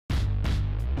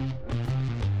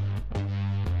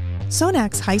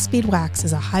SONAX high-speed wax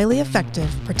is a highly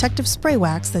effective, protective spray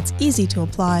wax that's easy to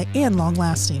apply and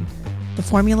long-lasting. The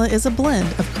formula is a blend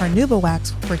of Carnauba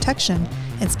wax for protection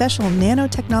and special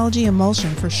nanotechnology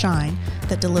emulsion for shine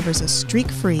that delivers a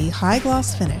streak-free,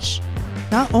 high-gloss finish.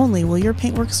 Not only will your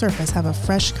paintwork surface have a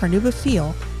fresh Carnauba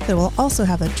feel, but it will also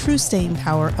have the true staying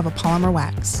power of a polymer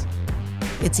wax.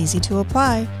 It's easy to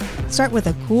apply. Start with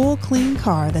a cool, clean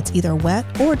car that's either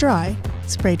wet or dry.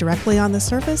 Spray directly on the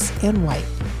surface and wipe.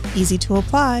 Easy to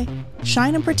apply.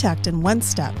 Shine and protect in one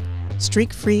step.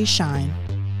 Streak-free shine.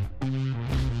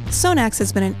 SONAX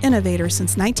has been an innovator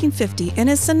since 1950 and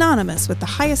is synonymous with the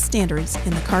highest standards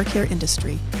in the car care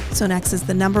industry. SONAX is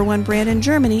the #1 brand in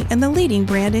Germany and the leading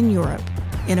brand in Europe.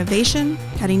 Innovation,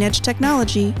 cutting-edge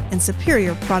technology, and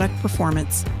superior product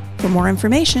performance. For more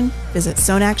information, visit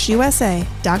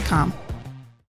sonaxusa.com.